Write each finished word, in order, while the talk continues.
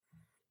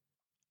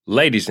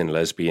Ladies and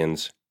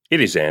lesbians,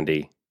 it is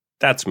Andy.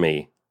 That's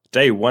me.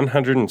 Day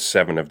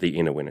 107 of the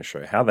Inner Winner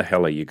Show. How the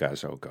hell are you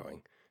guys all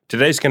going?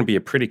 Today's going to be a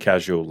pretty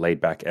casual,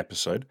 laid-back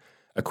episode.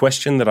 A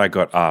question that I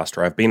got asked,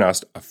 or I've been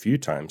asked a few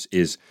times,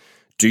 is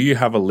do you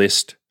have a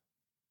list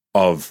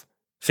of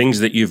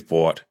things that you've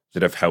bought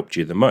that have helped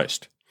you the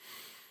most?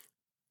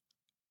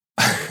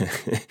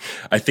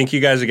 I think you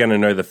guys are going to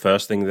know the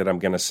first thing that I'm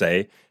going to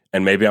say,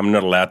 and maybe I'm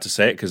not allowed to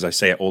say it because I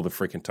say it all the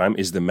freaking time,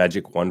 is the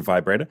Magic Wand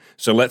vibrator.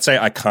 So let's say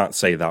I can't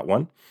say that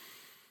one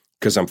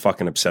because I'm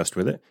fucking obsessed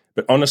with it.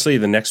 But honestly,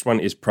 the next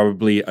one is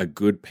probably a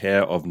good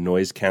pair of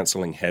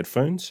noise-canceling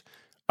headphones.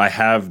 I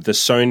have the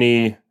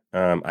Sony,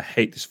 I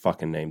hate this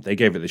fucking name. They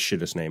gave it the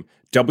shittest name.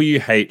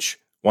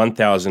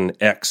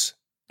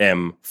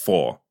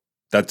 WH-1000XM4.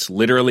 That's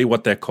literally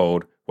what they're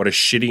called. What a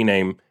shitty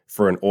name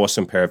for an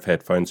awesome pair of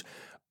headphones.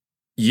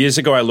 Years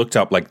ago, I looked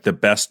up like the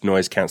best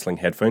noise-canceling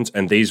headphones,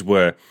 and these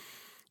were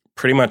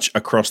pretty much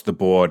across the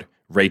board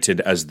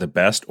rated as the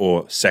best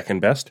or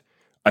second best.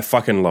 I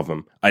fucking love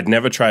them. I'd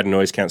never tried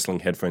noise-canceling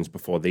headphones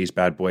before these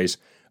bad boys.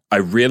 I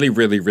really,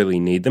 really, really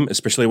need them,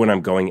 especially when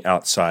I'm going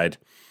outside,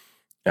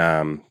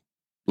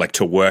 like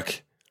to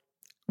work.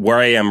 Where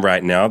I am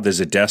right now, there's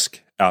a desk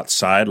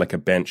outside, like a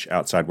bench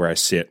outside where I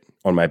sit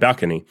on my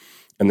balcony,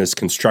 and there's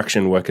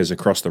construction workers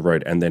across the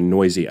road, and they're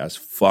noisy as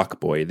fuck,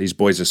 boy. These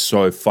boys are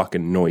so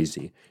fucking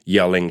noisy.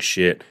 Yelling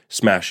shit,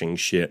 smashing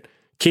shit.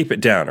 Keep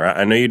it down, right?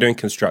 I know you're doing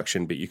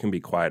construction, but you can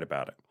be quiet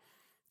about it.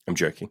 I'm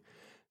joking.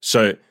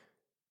 So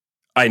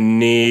I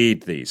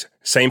need these.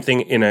 Same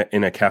thing in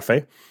a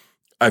cafe.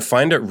 I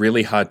find it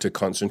really hard to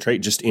concentrate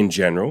just in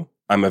general.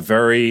 I'm a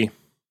very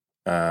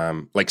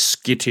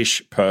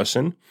skittish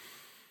person.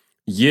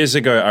 Years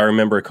ago, I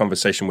remember a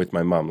conversation with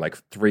my mum, like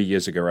 3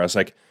 years ago, where I was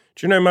like,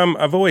 do you know, Mum,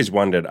 I've always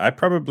wondered, I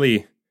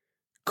probably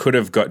could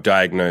have got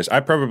diagnosed. I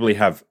probably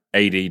have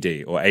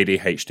ADD or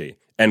ADHD.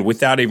 And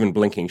without even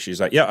blinking, she's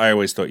like, yeah, I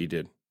always thought you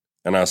did.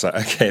 And I was like,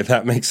 okay,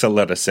 that makes a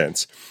lot of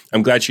sense.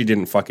 I'm glad she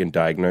didn't fucking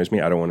diagnose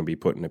me. I don't want to be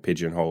put in a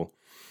pigeonhole.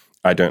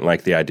 I don't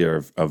like the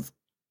idea of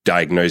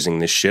diagnosing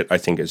this shit. I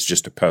think it's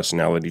just a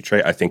personality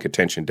trait. I think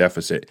attention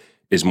deficit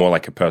is more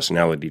like a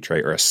personality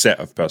trait or a set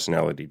of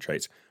personality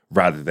traits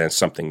rather than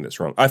something that's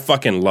wrong. I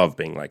fucking love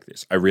being like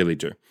this. I really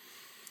do.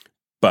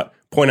 But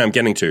point I'm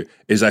getting to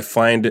is I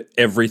find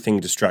everything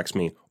distracts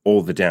me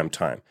all the damn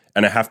time.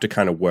 And I have to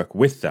kind of work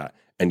with that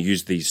and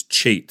use these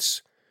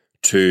cheats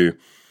to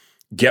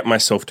get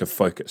myself to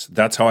focus.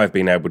 That's how I've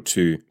been able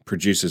to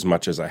produce as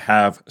much as I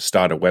have,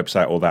 start a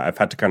website, all that. I've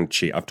had to kind of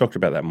cheat. I've talked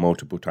about that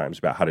multiple times,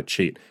 about how to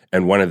cheat.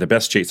 And one of the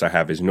best cheats I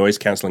have is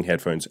noise-canceling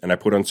headphones, and I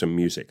put on some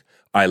music.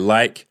 I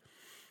like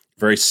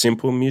very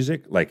simple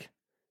music. Like,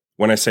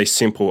 when I say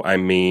simple, I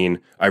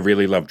mean I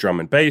really love drum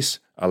and bass.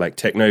 I like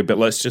techno, but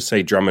let's just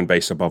say drum and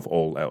bass above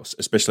all else,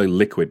 especially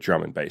liquid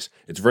drum and bass.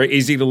 It's very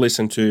easy to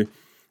listen to.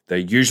 There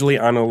usually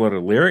aren't a lot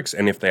of lyrics,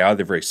 and if they are,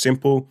 they're very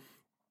simple.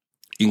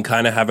 You can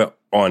kind of have it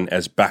on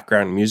as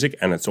background music,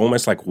 and it's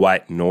almost like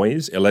white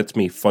noise. It lets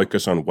me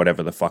focus on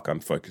whatever the fuck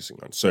I'm focusing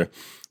on. So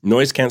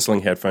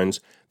noise-canceling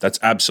headphones, that's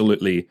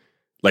absolutely,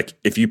 like,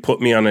 if you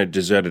put me on a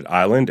deserted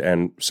island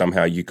and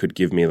somehow you could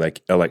give me,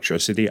 like,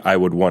 electricity, I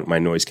would want my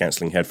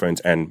noise-canceling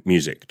headphones and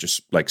music,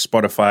 just like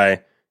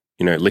Spotify,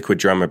 you know, liquid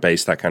drum or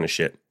bass, that kind of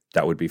shit.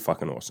 That would be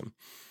fucking awesome.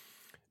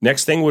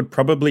 Next thing would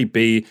probably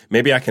be,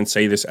 maybe I can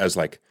say this as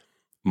like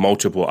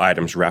multiple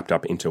items wrapped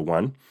up into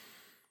one.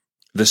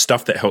 The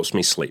stuff that helps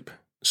me sleep.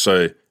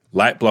 So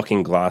light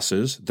blocking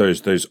glasses,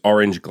 those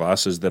orange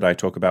glasses that I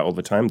talk about all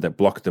the time that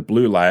block the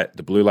blue light.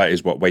 The blue light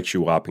is what wakes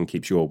you up and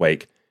keeps you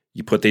awake.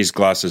 You put these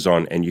glasses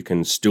on and you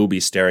can still be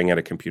staring at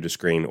a computer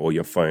screen or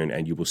your phone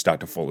and you will start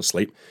to fall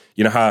asleep.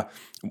 You know how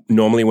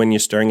normally when you're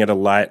staring at a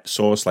light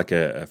source like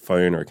a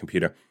phone or a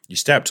computer, you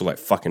stay up till like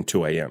fucking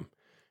 2 a.m.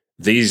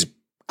 These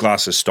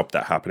glasses stop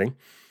that happening.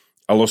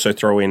 I'll also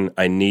throw in,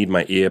 I need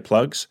my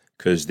earplugs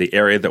because the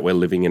area that we're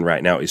living in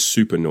right now is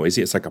super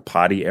noisy. It's like a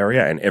party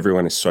area and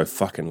everyone is so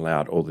fucking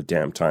loud all the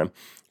damn time.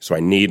 So I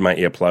need my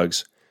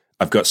earplugs.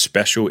 I've got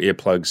special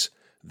earplugs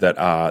that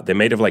they're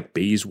made of like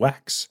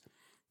beeswax.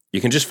 You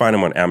can just find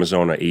them on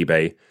Amazon or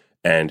eBay,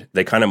 and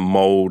they kind of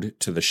mold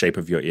to the shape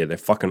of your ear. They're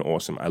fucking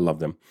awesome. I love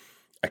them.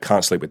 I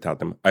can't sleep without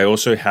them. I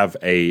also have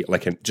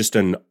just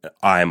an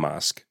eye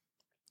mask.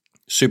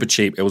 Super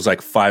cheap. It was like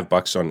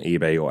 $5 on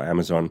eBay or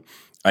Amazon.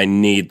 I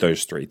need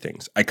those three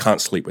things. I can't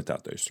sleep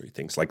without those three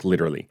things, like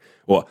literally.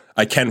 Or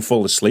I can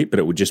fall asleep, but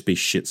it would just be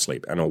shit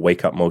sleep, and I'll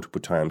wake up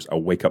multiple times.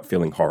 I'll wake up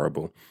feeling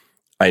horrible.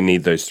 I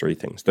need those three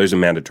things. Those are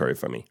mandatory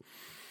for me.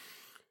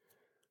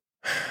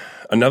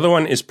 Another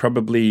one is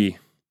probably...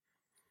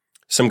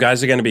 Some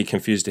guys are going to be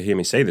confused to hear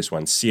me say this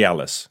one,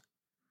 Cialis.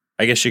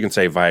 I guess you can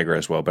say Viagra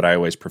as well, but I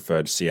always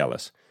preferred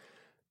Cialis.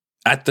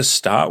 At the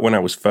start, when I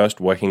was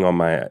first working on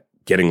my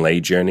getting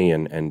laid journey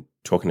and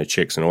talking to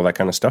chicks and all that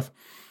kind of stuff,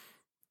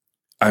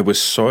 I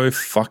was so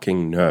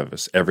fucking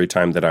nervous every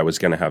time that I was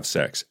going to have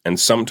sex. And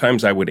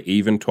sometimes I would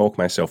even talk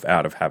myself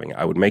out of having it.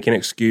 I would make an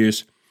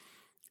excuse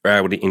or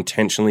I would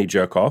intentionally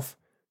jerk off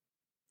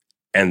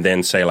and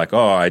then say like,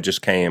 oh, I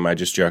just came, I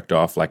just jerked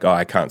off, like, oh,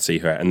 I can't see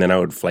her. And then I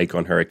would flake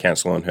on her,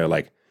 cancel on her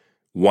like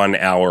 1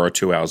 hour or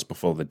 2 hours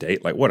before the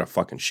date. Like, what a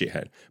fucking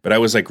shithead. But I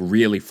was like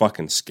really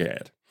fucking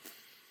scared.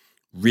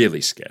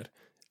 Really scared.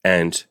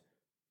 And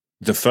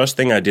the first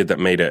thing I did that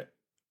made it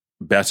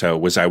better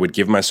was I would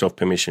give myself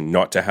permission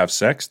not to have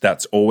sex.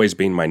 That's always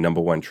been my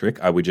number one trick.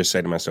 I would just say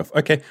to myself,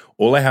 okay,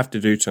 all I have to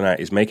do tonight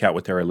is make out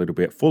with her a little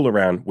bit, fool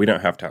around. We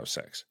don't have to have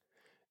sex.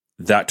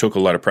 That took a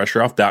lot of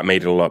pressure off. That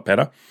made it a lot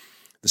better.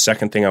 The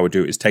second thing I would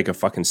do is take a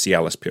fucking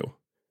Cialis pill.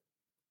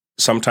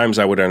 Sometimes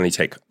I would only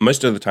take,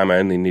 most of the time I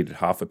only needed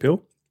half a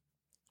pill.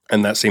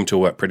 And that seemed to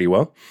work pretty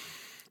well.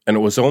 And it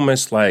was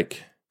almost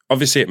like,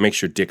 obviously it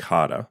makes your dick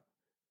harder.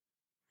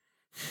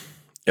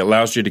 It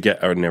allows you to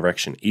get an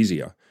erection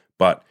easier.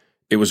 But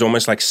it was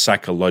almost like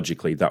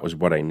psychologically that was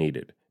what I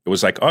needed. It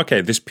was like,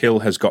 okay, this pill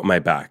has got my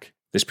back.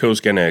 This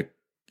pill's going to,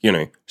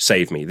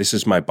 save me. This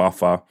is my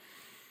buffer.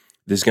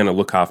 This is going to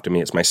look after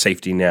me. It's my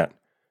safety net.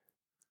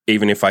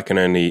 Even if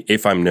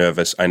if I'm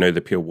nervous, I know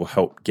the pill will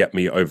help get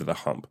me over the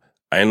hump.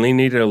 I only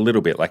needed a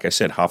little bit, like I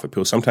said, half a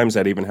pill. Sometimes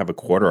I'd even have a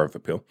quarter of a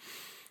pill.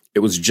 It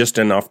was just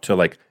enough to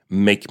like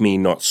make me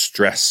not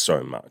stress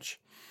so much.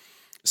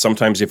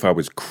 Sometimes if I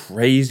was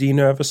crazy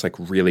nervous, like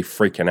really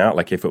freaking out,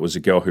 like if it was a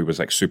girl who was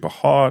like super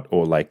hot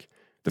or like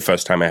the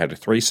first time I had a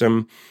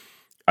threesome,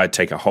 I'd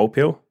take a whole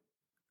pill.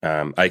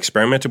 I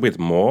experimented with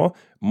more.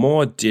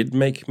 More did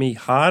make me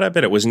harder,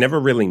 but it was never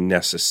really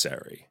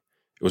necessary.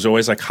 It was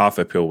always like half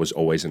a pill was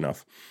always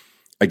enough.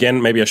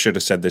 Again, maybe I should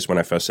have said this when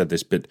I first said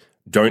this, but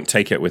don't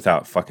take it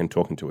without fucking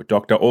talking to a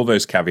doctor. All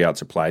those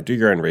caveats apply. Do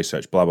your own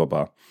research, blah,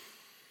 blah,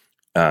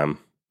 blah.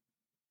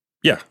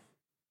 Yeah.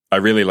 I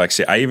really like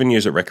it. I even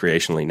use it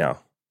recreationally now.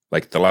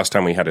 Like the last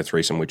time we had a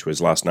threesome, which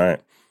was last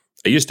night,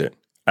 I used it.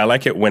 I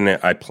like it when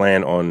I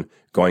plan on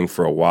going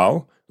for a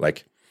while,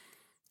 like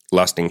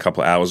lasting a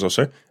couple of hours or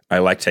so. I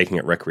like taking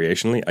it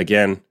recreationally.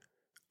 Again,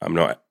 I'm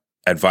not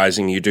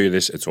advising you do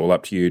this. It's all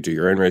up to you. Do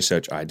your own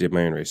research. I did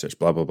my own research,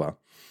 blah, blah, blah.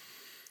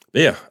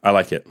 But yeah, I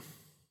like it.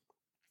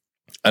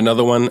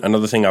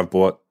 Another thing I've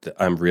bought that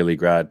I'm really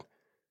glad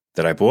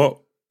that I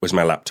bought was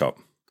my laptop.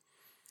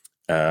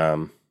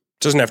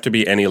 Doesn't have to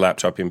be any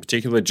laptop in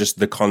particular, just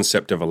the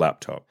concept of a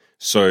laptop.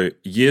 So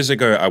years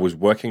ago, I was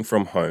working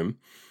from home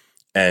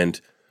and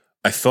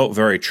I felt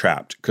very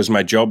trapped because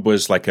my job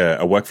was like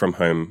a work from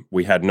home.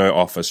 We had no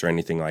office or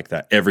anything like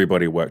that.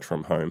 Everybody worked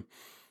from home.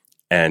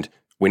 And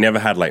we never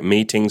had like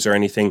meetings or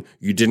anything.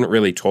 You didn't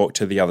really talk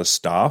to the other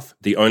staff.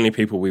 The only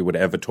people we would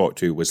ever talk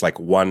to was like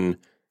one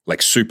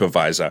like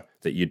supervisor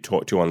that you'd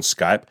talk to on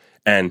Skype.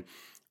 And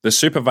the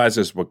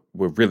supervisors were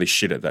really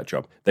shit at that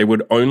job. They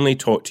would only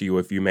talk to you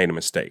if you made a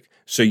mistake.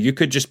 So you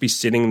could just be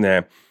sitting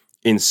there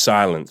in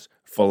silence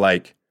for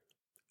like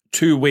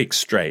 2 weeks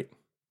straight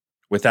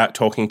without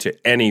talking to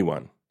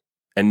anyone.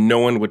 And no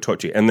one would talk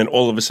to you. And then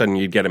all of a sudden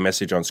you'd get a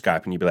message on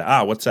Skype and you'd be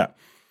like, what's up?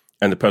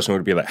 And the person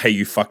would be like, hey,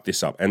 you fucked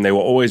this up. And they were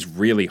always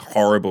really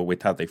horrible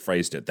with how they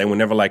phrased it. They were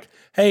never like,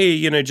 hey,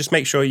 just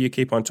make sure you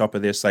keep on top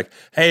of this. Like,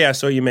 hey, I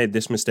saw you made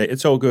this mistake.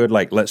 It's all good.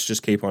 Like, let's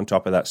just keep on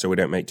top of that so we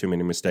don't make too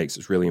many mistakes.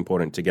 It's really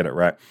important to get it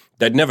right.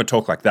 They'd never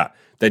talk like that.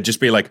 They'd just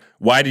be like,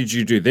 why did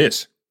you do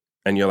this?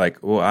 And you're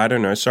like, well, I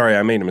don't know. Sorry,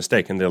 I made a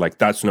mistake. And they're like,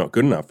 that's not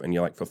good enough. And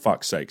you're like, for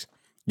fuck's sakes.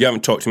 You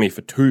haven't talked to me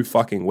for 2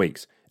 fucking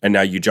weeks. And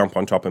now you jump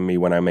on top of me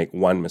when I make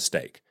one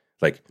mistake.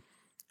 Like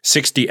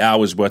 60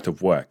 hours worth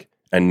of work.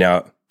 And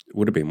now it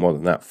would have been more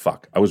than that.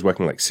 Fuck. I was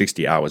working like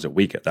 60 hours a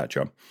week at that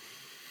job.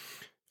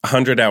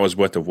 100 hours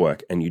worth of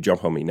work, and you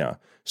jump on me now.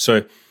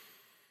 So,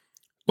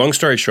 long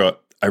story short,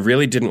 I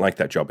really didn't like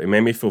that job. It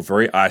made me feel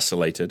very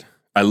isolated.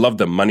 I loved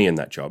the money in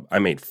that job. I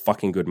made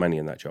fucking good money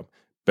in that job.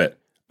 But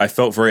I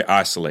felt very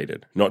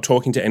isolated, not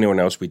talking to anyone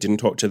else. We didn't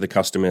talk to the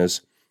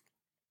customers,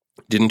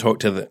 didn't talk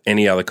to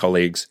any other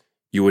colleagues.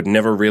 You would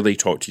never really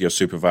talk to your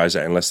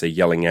supervisor unless they're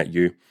yelling at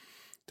you.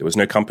 There was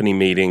no company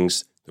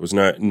meetings. There was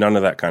none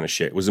of that kind of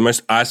shit. It was the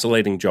most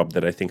isolating job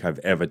that I think I've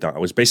ever done. I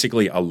was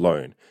basically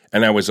alone,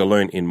 and I was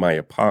alone in my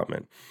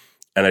apartment,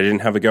 and I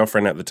didn't have a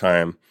girlfriend at the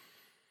time.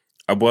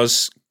 I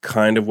was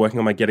kind of working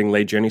on my getting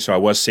laid journey, so I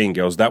was seeing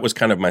girls. That was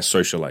kind of my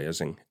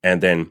socializing,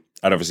 and then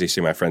I'd obviously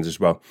see my friends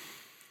as well.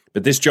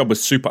 But this job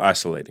was super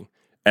isolating,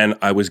 and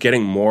I was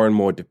getting more and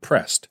more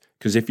depressed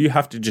because if you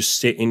have to just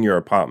sit in your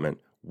apartment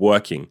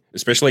working,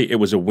 especially it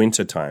was a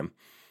winter time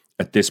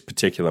at this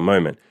particular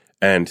moment,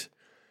 and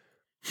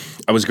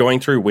I was going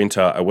through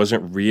winter. I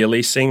wasn't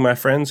really seeing my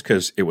friends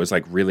because it was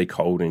like really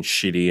cold and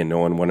shitty and no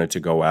one wanted to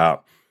go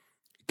out.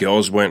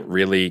 Girls weren't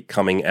really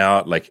coming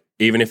out. Like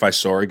even if I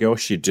saw a girl,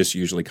 she'd just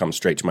usually come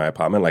straight to my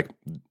apartment, like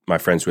my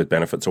friends with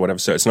benefits or whatever.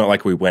 So it's not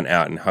like we went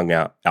out and hung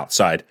out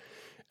outside.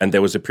 And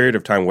there was a period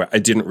of time where I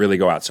didn't really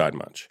go outside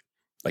much,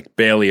 like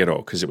barely at all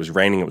because it was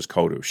raining, it was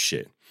cold, it was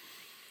shit.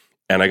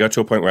 And I got to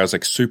a point where I was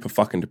like super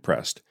fucking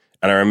depressed.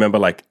 And I remember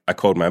like I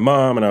called my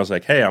mom and I was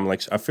like, hey,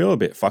 I feel a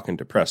bit fucking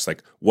depressed.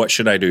 Like, what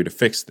should I do to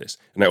fix this?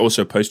 And I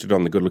also posted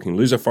on the Good Looking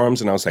Loser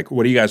forums and I was like,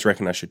 what do you guys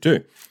reckon I should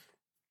do?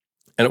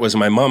 And it was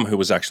my mom who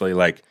was actually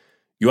like,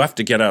 you have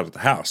to get out of the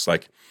house.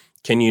 Like,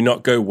 Can you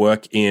not go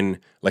work in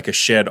like a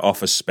shared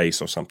office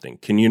space or something?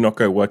 Can you not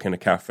go work in a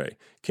cafe?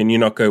 Can you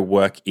not go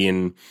work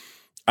in,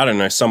 I don't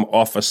know, some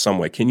office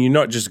somewhere? Can you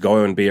not just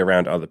go and be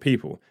around other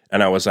people?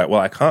 And I was like,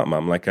 well, I can't,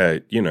 Mum. Like, I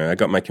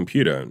got my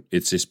computer.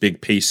 It's this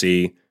big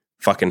PC,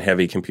 fucking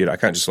heavy computer. I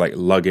can't just like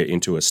lug it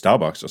into a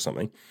Starbucks or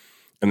something.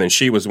 And then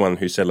she was the one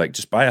who said, like,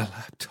 just buy a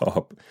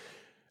laptop.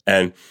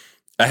 And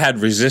I had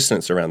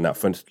resistance around that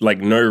for like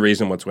no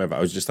reason whatsoever. I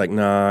was just like,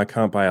 nah, I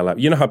can't buy a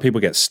laptop. You know how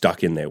people get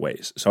stuck in their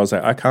ways. So I was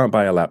like, I can't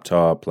buy a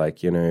laptop.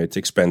 Like, it's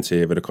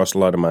expensive. It'll cost a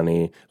lot of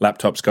money.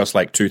 Laptops cost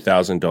like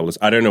 $2,000.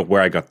 I don't know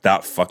where I got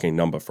that fucking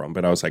number from,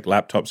 but I was like,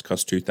 laptops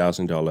cost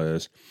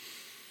 $2,000.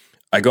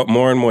 I got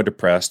more and more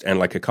depressed. And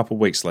like a couple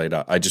weeks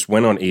later, I just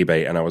went on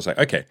eBay and I was like,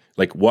 okay,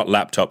 like what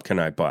laptop can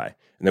I buy?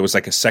 And there was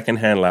like a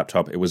secondhand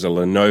laptop. It was a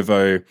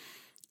Lenovo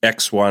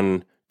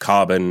X1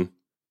 Carbon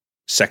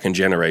second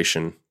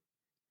generation.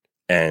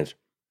 And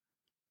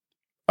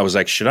I was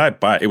like, should I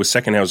buy it? It was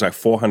secondhand. It was like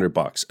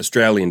 $400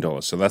 Australian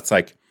dollars. So that's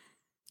like,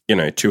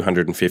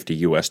 $250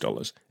 US.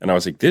 And I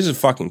was like, this is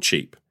fucking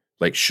cheap.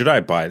 Like, should I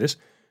buy this?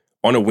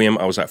 On a whim,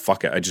 I was like,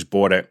 fuck it. I just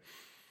bought it.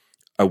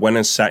 I went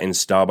and sat in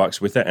Starbucks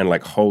with it. And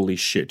like, holy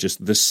shit,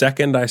 just the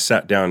second I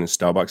sat down in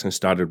Starbucks and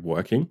started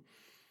working,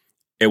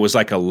 it was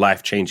like a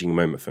life-changing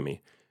moment for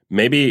me.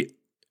 Maybe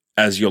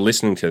as you're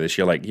listening to this,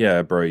 you're like,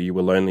 yeah, bro, you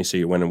were lonely, so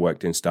you went and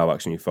worked in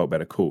Starbucks and you felt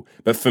better. Cool.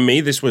 But for me,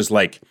 this was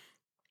like,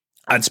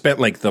 I'd spent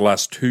like the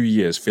last 2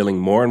 years feeling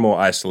more and more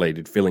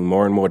isolated, feeling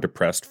more and more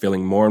depressed,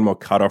 feeling more and more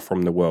cut off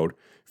from the world,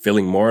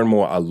 feeling more and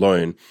more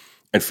alone,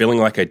 and feeling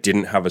like I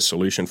didn't have a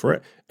solution for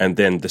it. And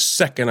then the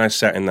second I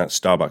sat in that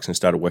Starbucks and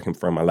started working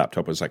from my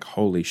laptop, I was like,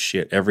 holy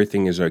shit,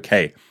 everything is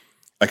okay.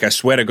 Like, I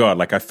swear to God,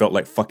 like I felt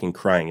like fucking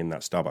crying in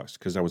that Starbucks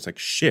because I was like,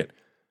 shit,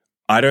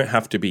 I don't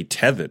have to be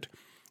tethered.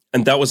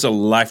 And that was a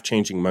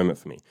life-changing moment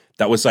for me.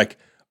 That was like,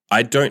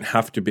 I don't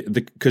have to be,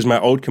 because my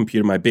old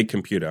computer, my big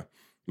computer,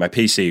 my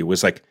PC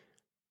was like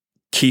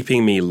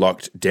keeping me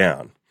locked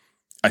down.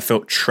 I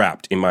felt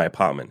trapped in my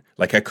apartment.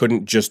 Like I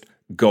couldn't just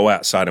go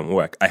outside and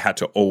work. I had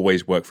to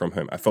always work from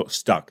home. I felt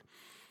stuck.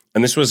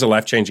 And this was a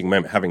life-changing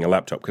moment having a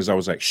laptop because I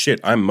was like, shit,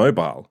 I'm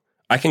mobile.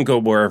 I can go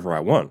wherever I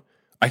want.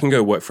 I can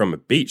go work from a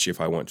beach if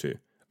I want to.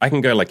 I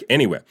can go like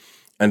anywhere.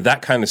 And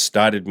that kind of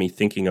started me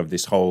thinking of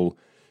this whole,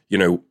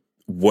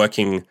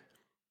 working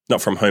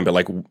not from home, but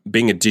like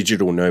being a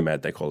digital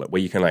nomad, they call it,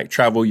 where you can like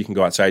travel, you can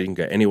go outside, you can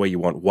go anywhere you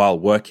want while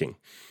working.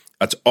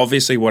 That's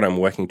obviously what I'm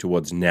working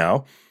towards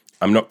now.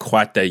 I'm not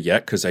quite there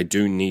yet because I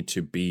do need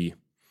to be.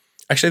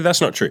 Actually,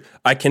 that's not true.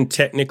 I can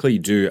technically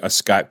do a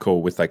Skype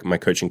call with like my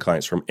coaching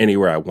clients from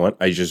anywhere I want.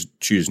 I just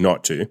choose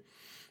not to.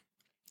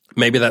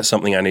 Maybe that's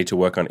something I need to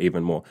work on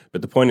even more.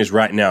 But the point is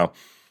right now,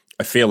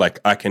 I feel like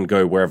I can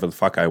go wherever the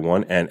fuck I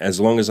want. And as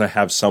long as I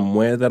have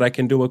somewhere that I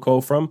can do a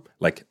call from,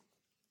 like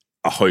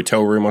a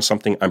hotel room or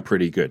something, I'm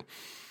pretty good.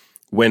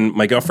 When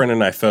my girlfriend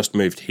and I first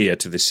moved here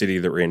to the city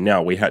that we're in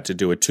now, we had to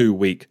do a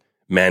 2-week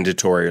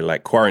mandatory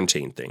like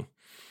quarantine thing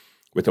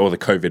with all the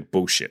COVID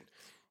bullshit.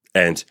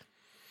 And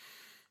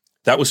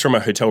that was from a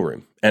hotel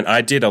room. And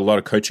I did a lot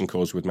of coaching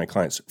calls with my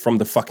clients from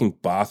the fucking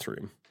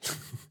bathroom.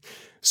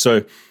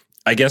 So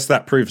I guess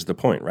that proves the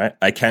point, right?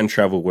 I can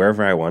travel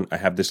wherever I want. I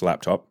have this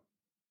laptop.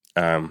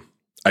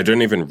 I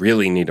don't even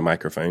really need a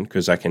microphone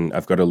because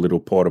I've got a little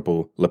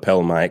portable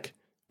lapel mic,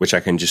 which I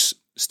can just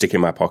stick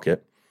in my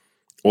pocket.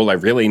 All I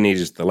really need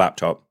is the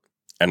laptop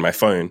and my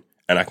phone,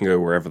 and I can go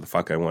wherever the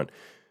fuck I want.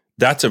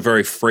 That's a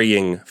very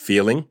freeing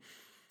feeling.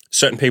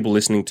 Certain people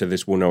listening to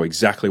this will know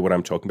exactly what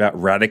I'm talking about.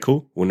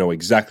 Radical will know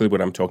exactly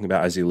what I'm talking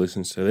about as he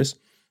listens to this.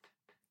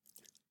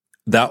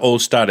 That all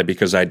started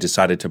because I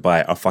decided to buy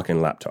a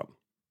fucking laptop.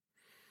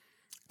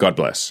 God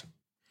bless.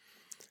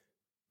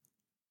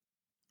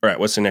 All right,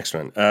 what's the next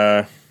one?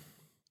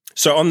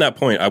 So on that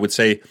point, I would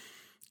say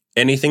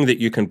anything that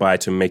you can buy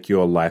to make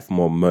your life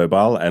more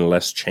mobile and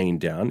less chained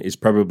down is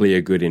probably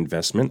a good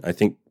investment. I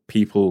think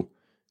people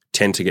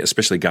tend to get,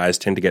 especially guys,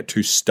 tend to get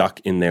too stuck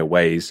in their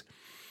ways.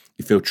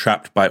 You feel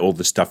trapped by all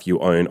the stuff you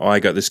own. Oh, I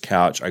got this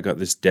couch, I got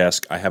this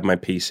desk, I have my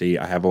PC,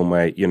 I have all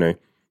my,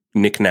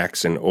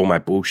 knickknacks and all my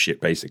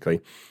bullshit,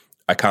 basically.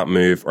 I can't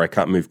move or I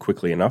can't move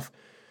quickly enough.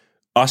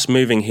 Us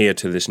moving here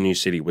to this new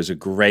city was a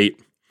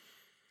great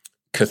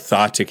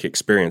cathartic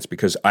experience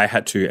because I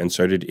had to, and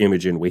so did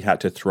Imogen, we had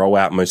to throw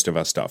out most of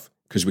our stuff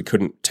because we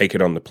couldn't take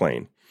it on the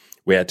plane.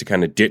 We had to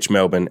kind of ditch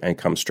Melbourne and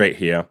come straight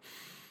here.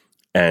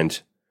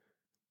 And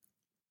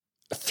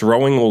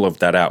throwing all of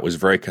that out was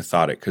very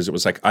cathartic because it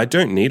was like, I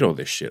don't need all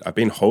this shit. I've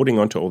been holding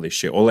on to all this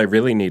shit. All I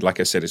really need,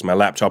 like I said, is my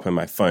laptop and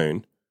my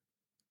phone.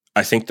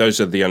 I think those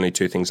are the only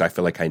two things I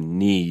feel like I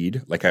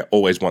need. Like I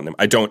always want them.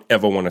 I don't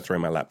ever want to throw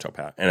my laptop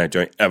out and I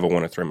don't ever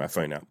want to throw my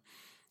phone out.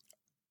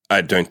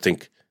 I don't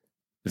think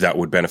that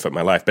would benefit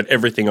my life, but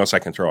everything else I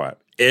can throw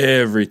out.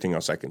 Everything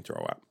else I can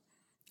throw out.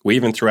 We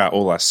even threw out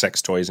all our sex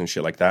toys and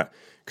shit like that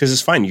because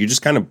it's fine. You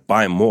just kind of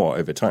buy more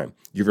over time.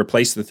 You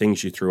replace the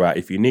things you threw out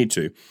if you need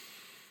to.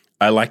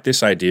 I like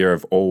this idea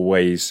of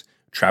always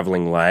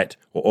traveling light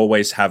or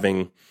always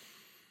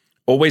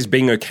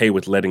being okay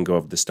with letting go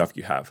of the stuff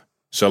you have.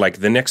 So like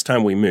the next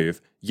time we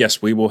move,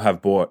 yes, we will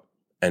have bought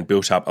and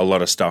built up a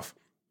lot of stuff.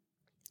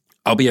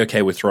 I'll be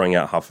okay with throwing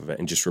out half of it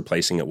and just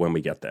replacing it when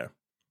we get there.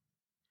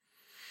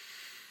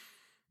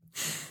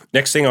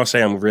 Next thing I'll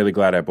say I'm really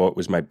glad I bought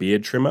was my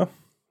beard trimmer.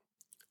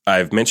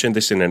 I've mentioned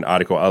this in an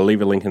article. I'll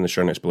leave a link in the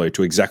show notes below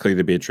to exactly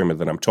the beard trimmer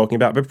that I'm talking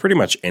about, but pretty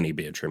much any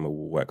beard trimmer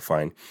will work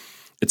fine.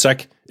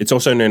 It's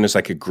also known as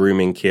like a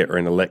grooming kit or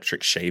an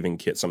electric shaving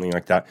kit, something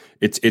like that.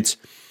 It's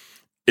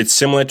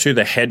similar to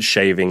the head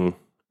shaving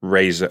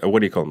razor, or what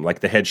do you call them? Like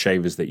the head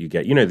shavers that you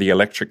get, the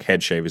electric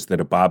head shavers that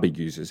a barber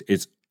uses.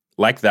 It's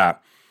like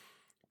that,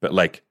 but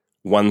like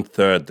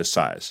 1/3 the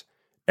size.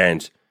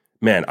 And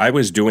man, I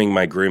was doing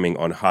my grooming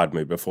on hard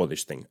mode before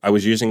this thing. I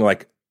was using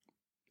like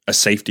a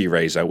safety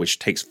razor, which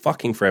takes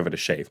fucking forever to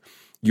shave.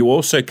 You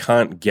also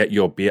can't get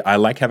your beard. I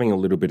like having a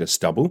little bit of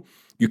stubble.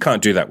 You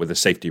can't do that with a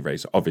safety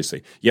razor,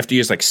 obviously. You have to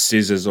use like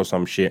scissors or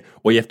some shit,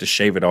 or you have to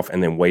shave it off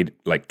and then wait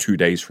like 2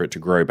 days for it to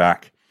grow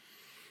back.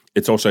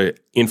 It's also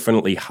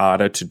infinitely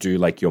harder to do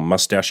like your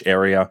mustache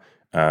area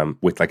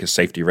with like a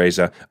safety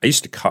razor. I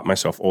used to cut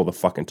myself all the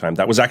fucking time.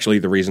 That was actually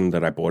the reason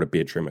that I bought a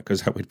beard trimmer,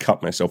 because I would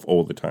cut myself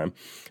all the time.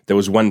 There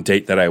was one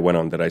date that I went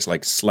on that I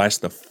like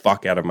sliced the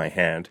fuck out of my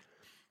hand.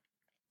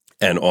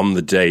 And on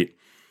the date,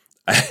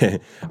 I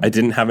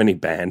didn't have any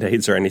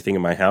Band-Aids or anything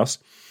in my house.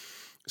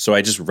 So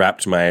I just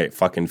wrapped my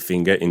fucking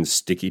finger in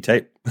sticky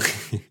tape.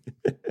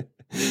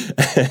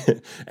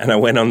 And I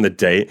went on the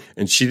date,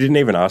 and she didn't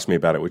even ask me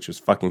about it, which was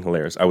fucking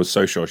hilarious. I was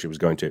so sure she was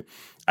going to.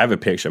 I have a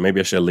picture. Maybe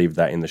I should leave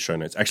that in the show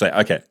notes. Actually,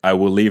 okay, I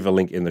will leave a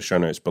link in the show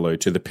notes below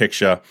to the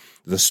picture,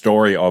 the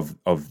story of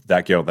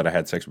that girl that I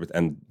had sex with.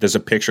 And there's a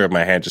picture of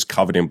my hand just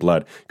covered in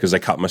blood because I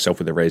cut myself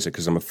with a razor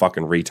because I'm a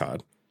fucking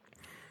retard.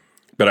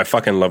 But I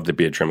fucking love the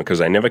beard trimmer because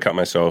I never cut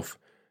myself.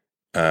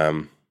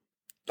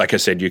 Like I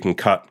said, you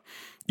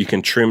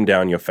can trim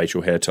down your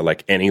facial hair to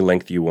like any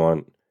length you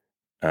want.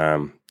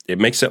 It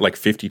makes it like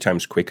 50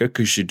 times quicker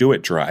because you do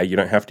it dry. You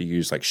don't have to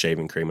use like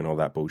shaving cream and all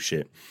that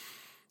bullshit.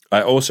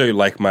 I also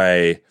like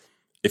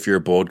if you're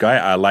a bald guy,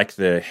 I like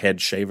the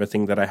head shaver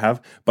thing that I have.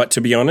 But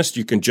to be honest,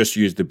 you can just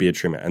use the beard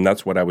trimmer. And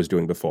that's what I was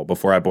doing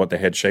before I bought the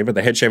head shaver.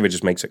 The head shaver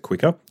just makes it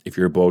quicker if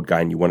you're a bald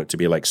guy and you want it to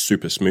be like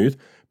super smooth.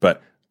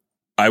 But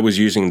I was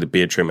using the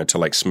beard trimmer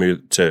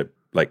to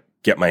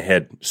get my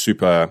head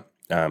super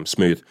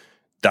smooth.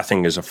 That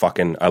thing is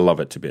I love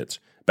it to bits.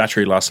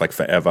 Battery lasts like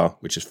forever,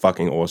 which is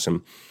fucking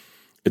awesome.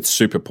 It's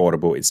super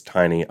portable. It's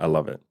tiny. I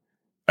love it.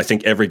 I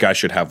think every guy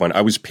should have one.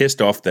 I was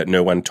pissed off that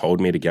no one told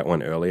me to get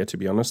one earlier, to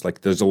be honest.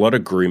 Like there's a lot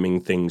of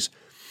grooming things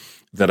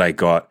that I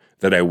got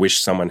that I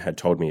wish someone had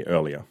told me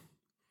earlier.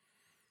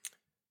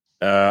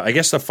 I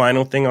guess the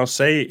final thing I'll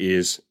say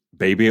is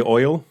baby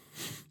oil.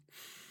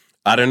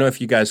 I don't know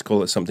if you guys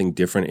call it something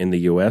different in the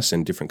US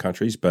and different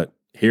countries, but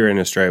here in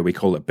Australia, we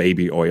call it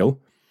baby oil.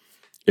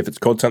 If it's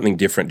called something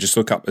different, just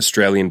look up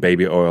Australian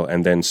baby oil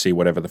and then see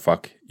whatever the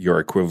fuck your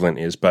equivalent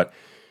is. But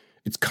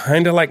it's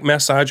kind of like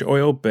massage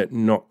oil, but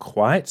not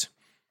quite.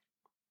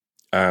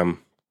 I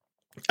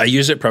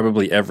use it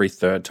probably every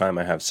third time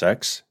I have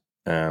sex.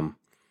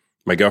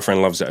 My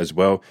girlfriend loves it as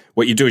well.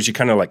 What you do is you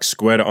kind of like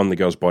squirt it on the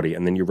girl's body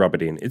and then you rub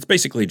it in. It's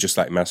basically just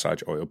like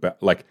massage oil,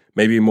 but like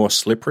maybe more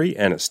slippery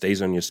and it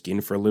stays on your skin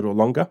for a little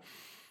longer.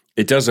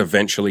 It does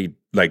eventually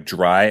like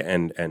dry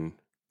and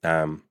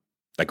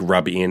like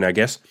rub in, I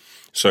guess.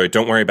 So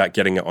don't worry about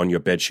getting it on your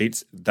bed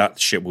sheets. That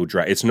shit will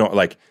dry. It's not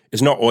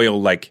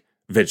oil like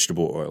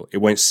vegetable oil. It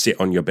won't sit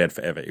on your bed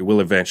forever. It will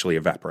eventually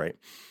evaporate.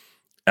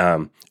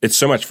 It's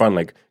so much fun,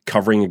 like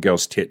covering a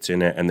girl's tits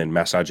in it and then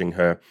massaging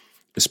her,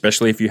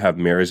 especially if you have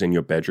mirrors in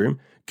your bedroom.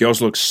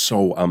 Girls look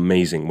so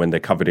amazing when they're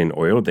covered in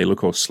oil. They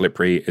look all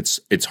slippery.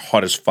 It's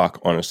hot as fuck,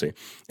 honestly.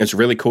 It's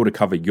really cool to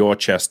cover your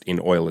chest in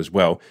oil as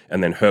well,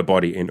 and then her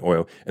body in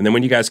oil. And then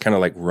when you guys kind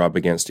of like rub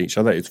against each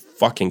other, it's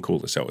fucking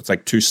cool as hell. It's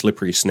like two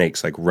slippery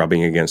snakes like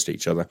rubbing against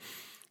each other.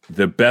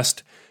 The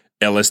best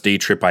LSD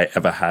trip I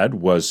ever had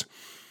was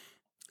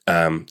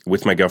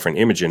with my girlfriend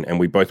Imogen, and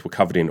we both were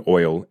covered in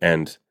oil,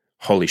 and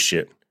holy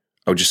shit,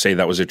 I would just say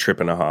that was a trip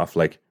and a half.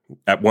 Like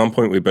at one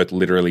point we both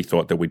literally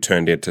thought that we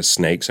turned into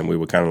snakes and we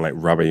were kind of like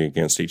rubbing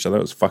against each other.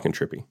 It was fucking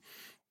trippy.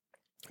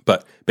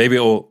 But baby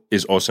oil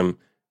is awesome.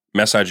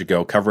 Massage a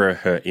girl, cover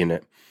her in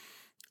it.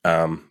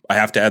 I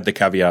have to add the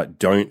caveat,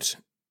 don't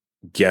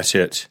get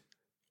it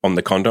on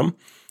the condom.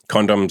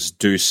 Condoms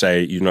do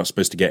say you're not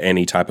supposed to get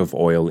any type of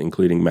oil,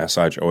 including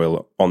massage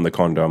oil, on the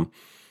condom.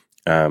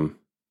 So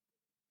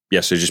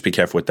just be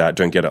careful with that.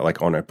 Don't get it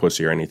like on her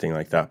pussy or anything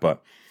like that.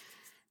 But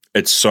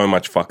it's so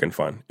much fucking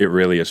fun. It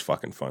really is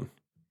fucking fun.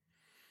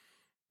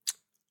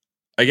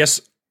 I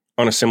guess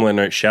on a similar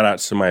note, shout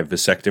outs to my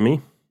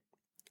vasectomy.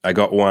 I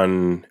got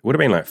one, it would have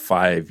been like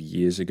 5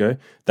 years ago.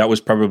 That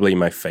was probably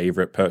my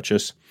favorite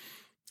purchase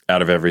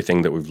out of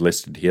everything that we've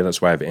listed here.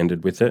 That's why I've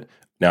ended with it.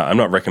 Now, I'm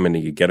not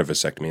recommending you get a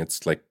vasectomy.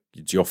 It's like,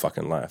 it's your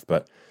fucking life.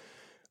 But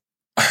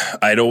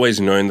I'd always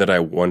known that I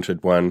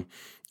wanted one.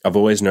 I've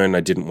always known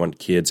I didn't want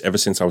kids ever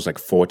since I was like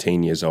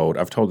 14 years old.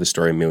 I've told this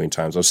story a million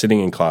times. I was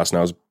sitting in class and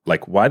I was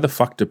like, why the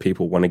fuck do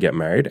people want to get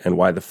married? And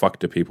why the fuck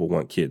do people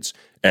want kids?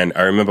 And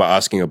I remember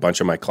asking a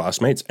bunch of my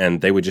classmates and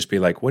they would just be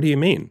like, what do you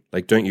mean?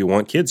 Like, don't you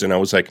want kids? And I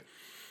was like,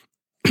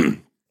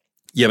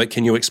 yeah, but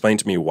can you explain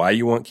to me why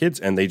you want kids?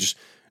 And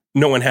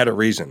no one had a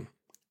reason.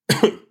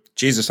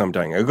 Jesus, I'm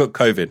dying. I got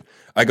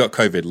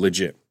COVID,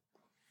 legit.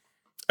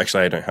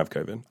 Actually, I don't have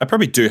COVID. I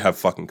probably do have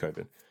fucking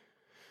COVID.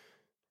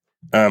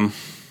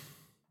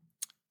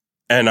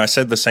 And I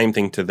said the same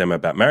thing to them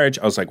about marriage.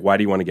 I was like, why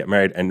do you want to get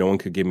married? And no one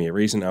could give me a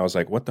reason. I was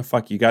like, what the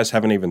fuck? You guys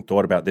haven't even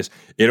thought about this.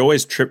 It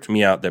always tripped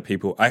me out that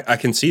people, I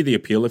can see the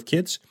appeal of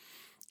kids.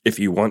 If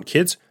you want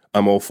kids,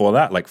 I'm all for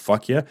that. Like,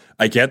 fuck yeah.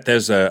 I get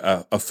there's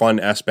a fun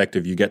aspect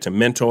of you get to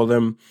mentor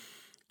them.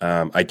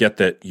 I get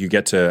that you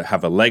get to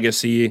have a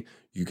legacy.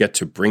 You get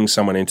to bring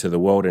someone into the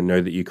world and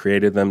know that you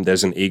created them.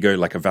 There's an ego,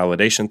 like a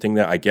validation thing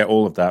there. I get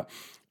all of that.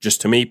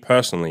 Just to me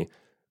personally,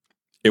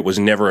 it was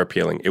never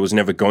appealing. It was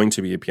never going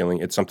to be appealing.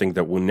 It's something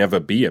that will never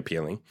be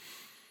appealing.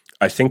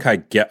 I think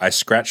I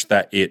scratched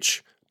that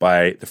itch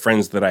by the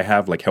friends that I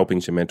have, like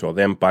helping to mentor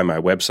them, by my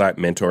website,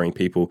 mentoring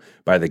people,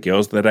 by the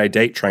girls that I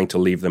date, trying to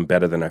leave them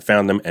better than I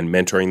found them and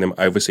mentoring them.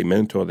 I obviously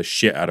mentor the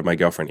shit out of my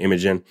girlfriend,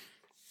 Imogen.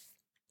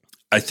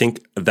 I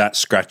think that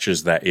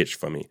scratches that itch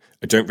for me.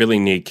 I don't really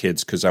need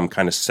kids because I'm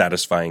kind of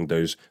satisfying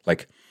those,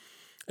 like,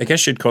 I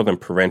guess you'd call them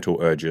parental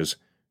urges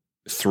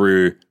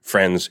through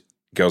friends,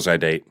 girls I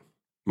date,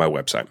 my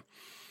website.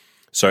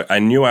 So I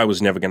knew I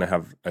was never going to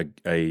have a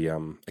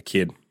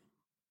kid.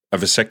 A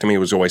vasectomy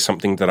was always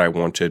something that I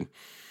wanted.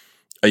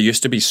 I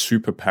used to be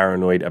super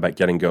paranoid about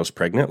getting girls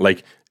pregnant.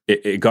 Like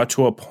it got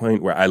to a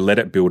point where I let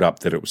it build up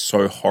that it was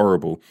so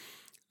horrible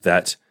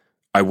that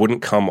I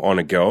wouldn't come on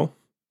a girl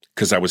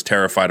because I was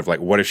terrified of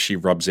like, what if she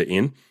rubs it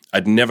in?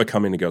 I'd never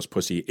come in a girl's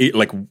pussy,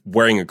 like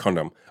wearing a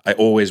condom. I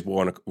always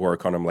wore a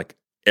condom like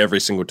every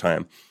single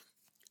time.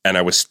 And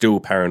I was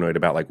still paranoid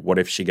about like, what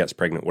if she gets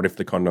pregnant? What if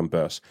the condom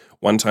bursts?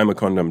 One time a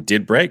condom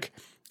did break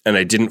and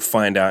I didn't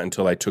find out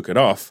until I took it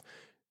off.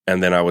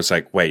 And then I was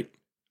like, wait,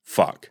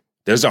 fuck,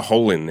 there's a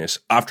hole in this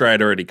after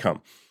I'd already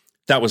come.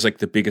 That was like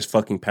the biggest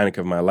fucking panic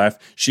of my life.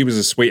 She was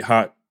a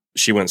sweetheart.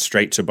 She went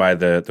straight to buy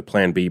the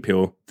Plan B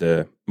pill,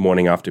 the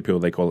morning after pill,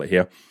 they call it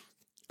here.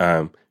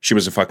 She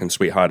was a fucking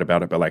sweetheart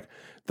about it, but like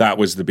that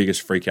was the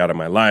biggest freak out of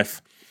my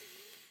life.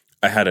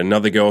 I had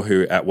another girl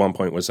who at one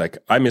point was like,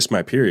 I missed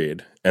my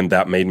period. And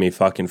that made me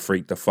fucking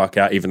freak the fuck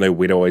out, even though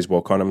we'd always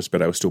wore condoms,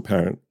 but I was still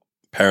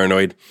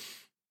paranoid.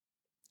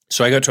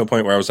 So I got to a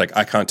point where I was like,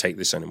 I can't take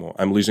this anymore.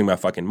 I'm losing my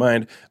fucking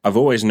mind. I've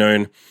always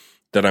known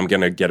that I'm going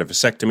to get a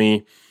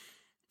vasectomy.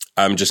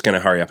 I'm just going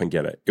to hurry up and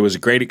get it. It was a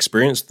great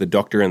experience. The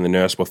doctor and the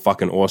nurse were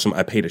fucking awesome.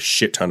 I paid a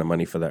shit ton of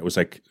money for that. It was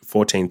like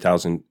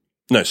 $1,300,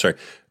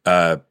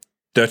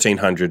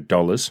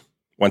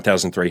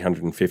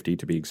 $1,350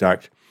 to be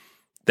exact.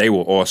 They were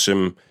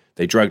awesome.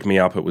 They drugged me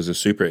up. It was a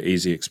super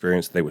easy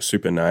experience. They were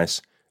super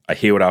nice. I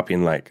healed up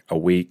in like a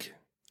week.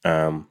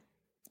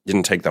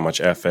 Didn't take that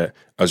much effort.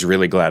 I was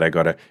really glad I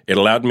got it. It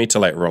allowed me to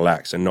like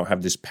relax and not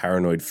have this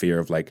paranoid fear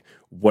of like,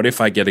 what if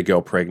I get a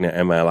girl pregnant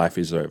and my life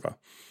is over?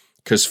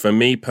 Because for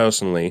me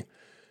personally,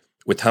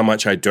 with how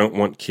much I don't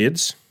want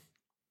kids,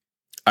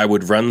 I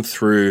would run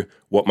through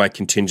what my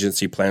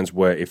contingency plans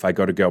were if I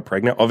got a girl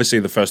pregnant. Obviously,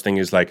 the first thing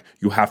is like,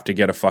 you have to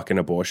get a fucking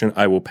abortion.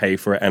 I will pay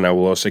for it. And I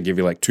will also give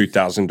you like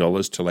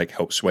 $2,000 to like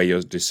help sway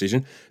your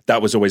decision.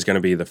 That was always going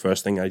to be the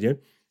first thing I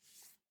did.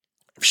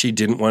 If she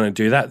didn't want to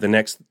do that, the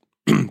next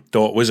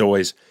thought was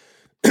always,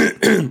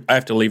 I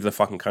have to leave the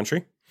fucking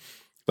country.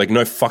 Like,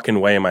 no fucking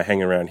way am I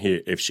hanging around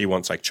here if she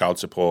wants like child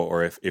support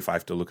or if I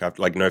have to look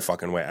after, like, no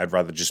fucking way. I'd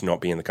rather just not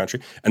be in the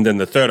country. And then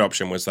the third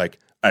option was like,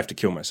 I have to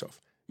kill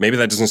myself. Maybe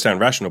that doesn't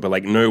sound rational, but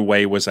like, no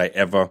way was I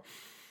ever.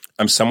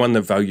 I'm someone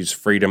that values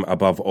freedom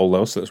above all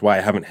else. That's why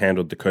I haven't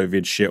handled the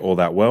COVID shit all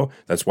that well.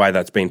 That's why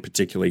that's been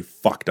particularly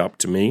fucked up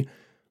to me.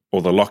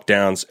 All the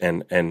lockdowns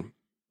and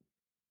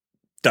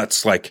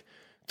that's like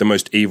the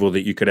most evil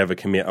that you could ever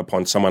commit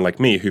upon someone like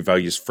me who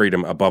values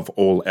freedom above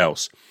all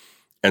else.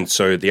 And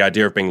so the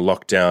idea of being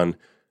locked down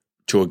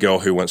to a girl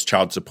who wants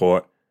child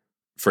support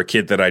for a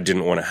kid that I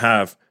didn't want to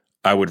have,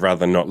 I would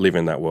rather not live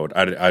in that world.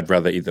 I'd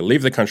rather either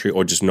leave the country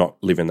or just not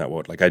live in that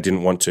world. Like I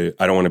don't want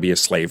to be a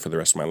slave for the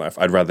rest of my life.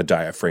 I'd rather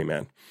die a free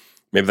man.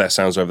 Maybe that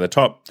sounds over the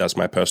top. That's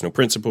my personal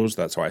principles.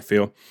 That's how I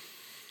feel.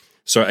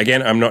 So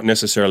again, I'm not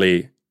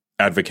necessarily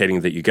advocating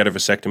that you get a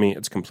vasectomy.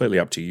 It's completely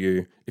up to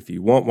you. If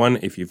you want one,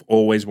 if you've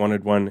always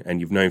wanted one and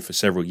you've known for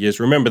several years,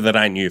 remember that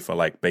I knew for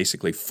like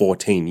basically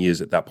 14 years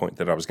at that point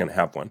that I was going to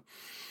have one.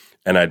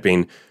 And I'd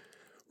been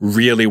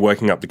really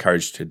working up the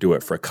courage to do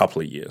it for a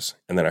couple of years.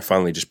 And then I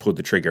finally just pulled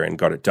the trigger and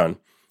got it done.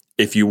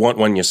 If you want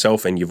one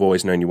yourself and you've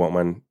always known you want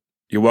one,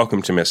 you're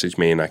welcome to message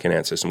me and I can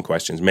answer some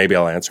questions. Maybe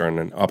I'll answer on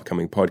an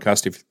upcoming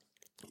podcast if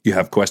you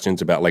have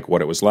questions about like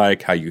what it was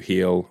like, how you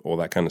heal, all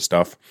that kind of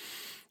stuff.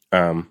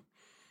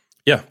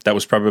 Yeah, that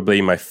was probably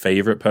my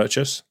favorite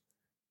purchase.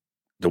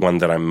 The one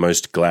that I'm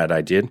most glad I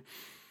did.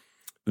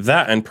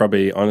 That and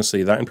probably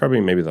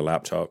maybe the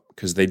laptop,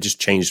 because they just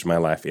changed my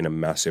life in a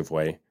massive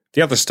way.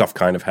 The other stuff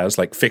kind of has,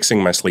 like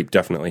fixing my sleep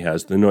definitely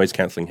has. The noise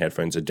canceling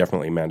headphones are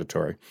definitely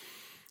mandatory.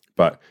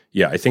 But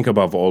yeah, I think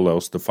above all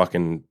else, the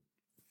fucking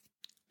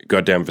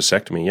goddamn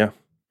vasectomy, yeah.